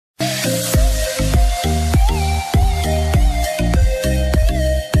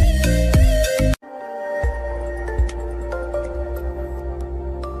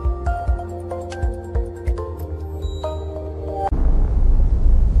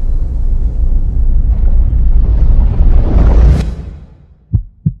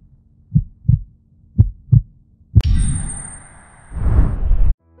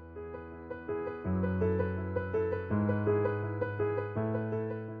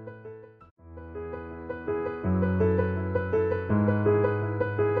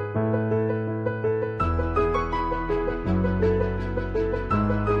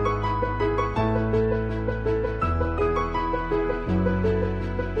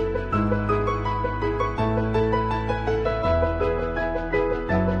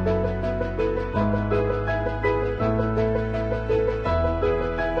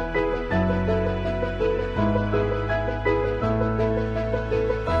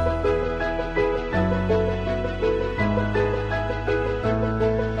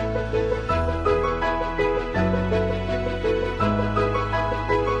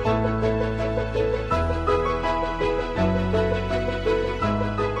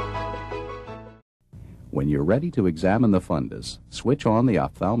When you're ready to examine the fundus, switch on the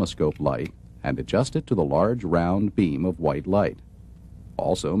ophthalmoscope light and adjust it to the large round beam of white light.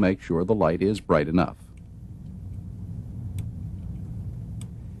 Also make sure the light is bright enough.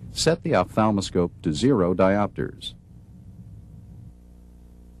 Set the ophthalmoscope to 0 diopters.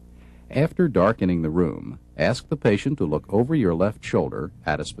 After darkening the room, ask the patient to look over your left shoulder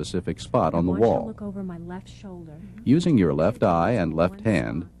at a specific spot on the wall. I want you to look over my left shoulder. Using your left eye and left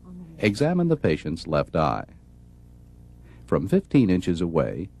hand, examine the patient's left eye. From 15 inches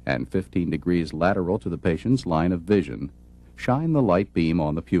away and 15 degrees lateral to the patient's line of vision, shine the light beam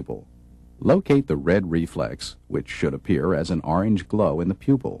on the pupil. Locate the red reflex, which should appear as an orange glow in the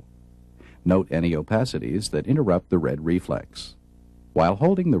pupil. Note any opacities that interrupt the red reflex. While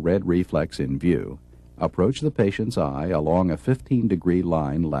holding the red reflex in view, approach the patient's eye along a 15-degree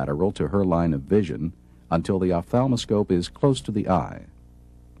line lateral to her line of vision until the ophthalmoscope is close to the eye.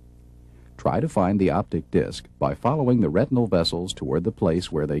 Try to find the optic disc by following the retinal vessels toward the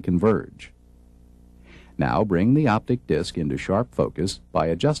place where they converge. Now bring the optic disc into sharp focus by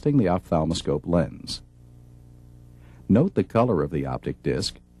adjusting the ophthalmoscope lens. Note the color of the optic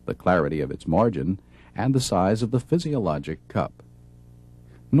disc, the clarity of its margin, and the size of the physiologic cup.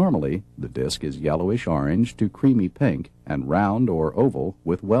 Normally, the disc is yellowish-orange to creamy pink and round or oval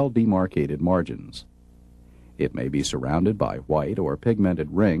with well-demarcated margins. It may be surrounded by white or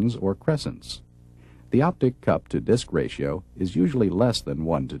pigmented rings or crescents. The optic cup-to-disc ratio is usually less than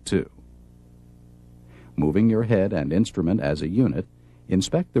 1:2. Moving your head and instrument as a unit,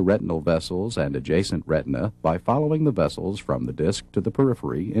 inspect the retinal vessels and adjacent retina by following the vessels from the disc to the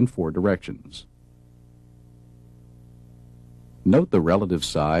periphery in 4 directions. Note the relative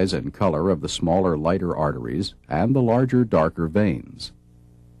size and color of the smaller, lighter arteries and the larger, darker veins.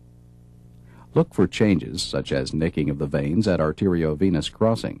 Look for changes such as nicking of the veins at arteriovenous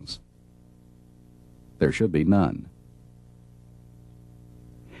crossings. There should be none.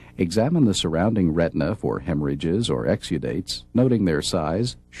 Examine the surrounding retina for hemorrhages or exudates, noting their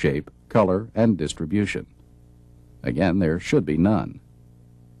size, shape, color, and distribution. Again, there should be none.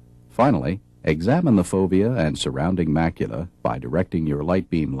 Finally, examine the fovea and surrounding macula by directing your light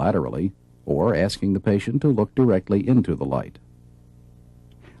beam laterally or asking the patient to look directly into the light.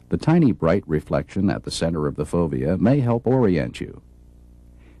 The tiny bright reflection at the center of the fovea may help orient you.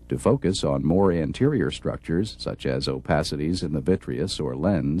 To focus on more anterior structures, such as opacities in the vitreous or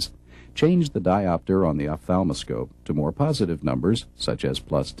lens, change the diopter on the ophthalmoscope to more positive numbers, such as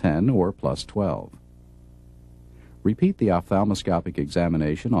 +10 or +12. Repeat the ophthalmoscopic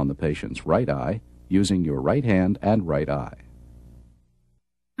examination on the patient's right eye using your right hand and right eye.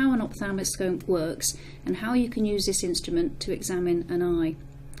 How an ophthalmoscope works and how you can use this instrument to examine an eye.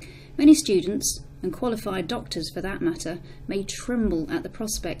 Many students, and qualified doctors for that matter, may tremble at the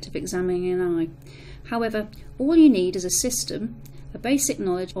prospect of examining an eye. However, all you need is a system, a basic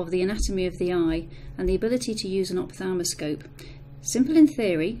knowledge of the anatomy of the eye, and the ability to use an ophthalmoscope. Simple in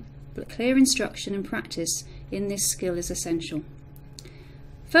theory, but clear instruction and practice in this skill is essential.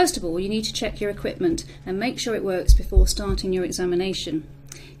 First of all, you need to check your equipment and make sure it works before starting your examination.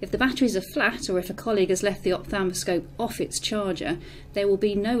 If the batteries are flat, or if a colleague has left the ophthalmoscope off its charger, there will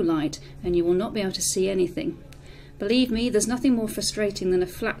be no light and you will not be able to see anything. Believe me, there's nothing more frustrating than a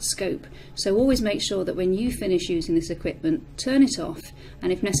flat scope, so always make sure that when you finish using this equipment, turn it off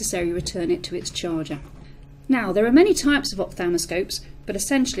and if necessary return it to its charger. Now, there are many types of ophthalmoscopes, but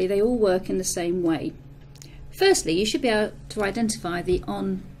essentially they all work in the same way. Firstly, you should be able to identify the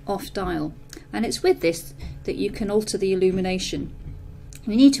on off dial, and it's with this that you can alter the illumination.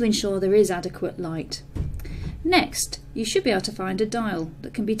 You need to ensure there is adequate light. Next, you should be able to find a dial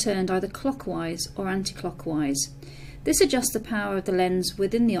that can be turned either clockwise or anti-clockwise. This adjusts the power of the lens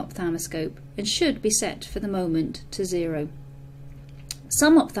within the ophthalmoscope and should be set for the moment to 0.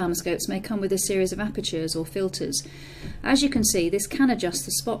 Some ophthalmoscopes may come with a series of apertures or filters. As you can see, this can adjust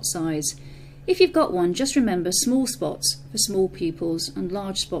the spot size. If you've got one, just remember small spots for small pupils and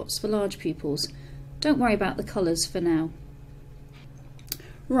large spots for large pupils. Don't worry about the colours for now.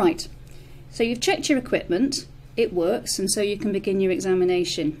 Right, so you've checked your equipment, it works, and so you can begin your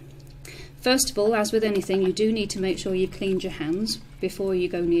examination. First of all, as with anything, you do need to make sure you've cleaned your hands before you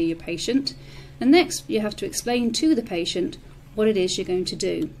go near your patient. And next, you have to explain to the patient what it is you're going to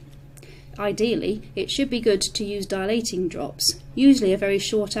do. Ideally, it should be good to use dilating drops, usually a very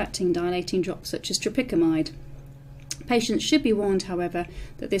short-acting dilating drop such as tropicamide. Patients should be warned, however,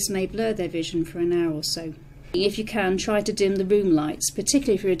 that this may blur their vision for an hour or so. If you can, try to dim the room lights,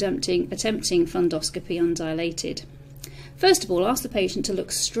 particularly if you're attempting fundoscopy undilated. First of all, ask the patient to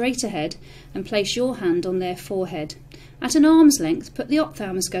look straight ahead and place your hand on their forehead. At an arm's length, put the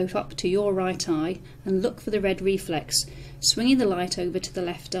ophthalmoscope up to your right eye and look for the red reflex, swinging the light over to the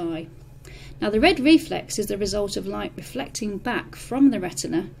left eye. Now, the red reflex is the result of light reflecting back from the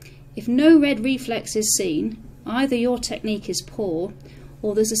retina. If no red reflex is seen, either your technique is poor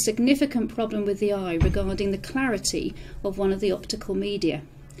or there's a significant problem with the eye regarding the clarity of one of the optical media.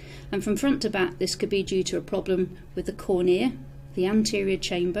 And from front to back, this could be due to a problem with the cornea, the anterior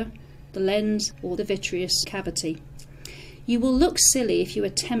chamber, the lens, or the vitreous cavity. You will look silly if you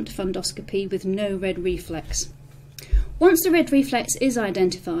attempt fundoscopy with no red reflex. Once the red reflex is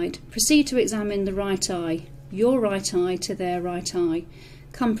identified, proceed to examine the right eye, your right eye to their right eye.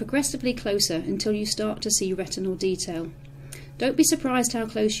 Come progressively closer until you start to see retinal detail. Don't be surprised how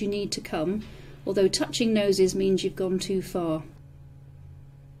close you need to come, although touching noses means you've gone too far.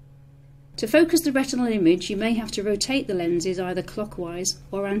 To focus the retinal image, you may have to rotate the lenses either clockwise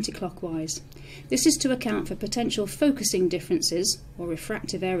or anti-clockwise. This is to account for potential focusing differences or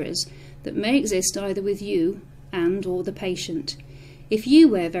refractive errors that may exist either with you and or the patient. If you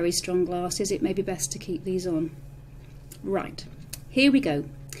wear very strong glasses, it may be best to keep these on. Right, here we go.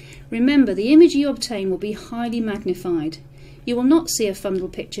 Remember, the image you obtain will be highly magnified. You will not see a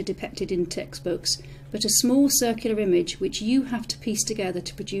fundal picture depicted in textbooks, but a small circular image which you have to piece together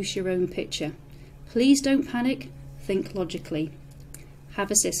to produce your own picture. Please don't panic, think logically.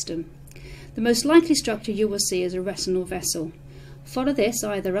 Have a system. The most likely structure you will see is a retinal vessel. Follow this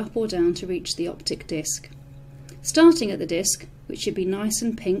either up or down to reach the optic disc. Starting at the disc, which should be nice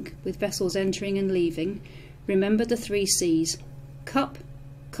and pink with vessels entering and leaving, remember the 3 C's: cup,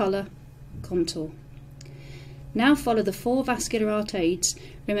 colour, contour. Now follow the 4 vascular arcades,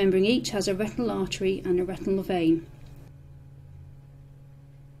 remembering each has a retinal artery and a retinal vein.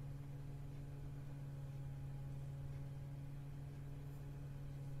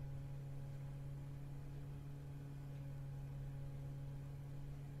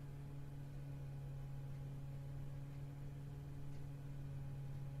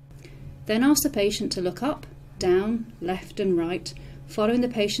 Then ask the patient to look up, down, left and right, following the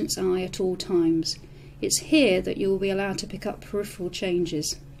patient's eye at all times. It's here that you will be allowed to pick up peripheral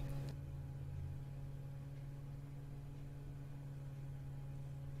changes.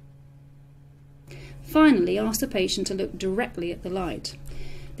 Finally, ask the patient to look directly at the light.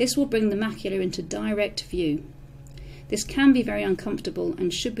 This will bring the macula into direct view. This can be very uncomfortable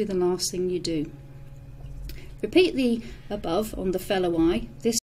and should be the last thing you do. Repeat the above on the fellow eye. This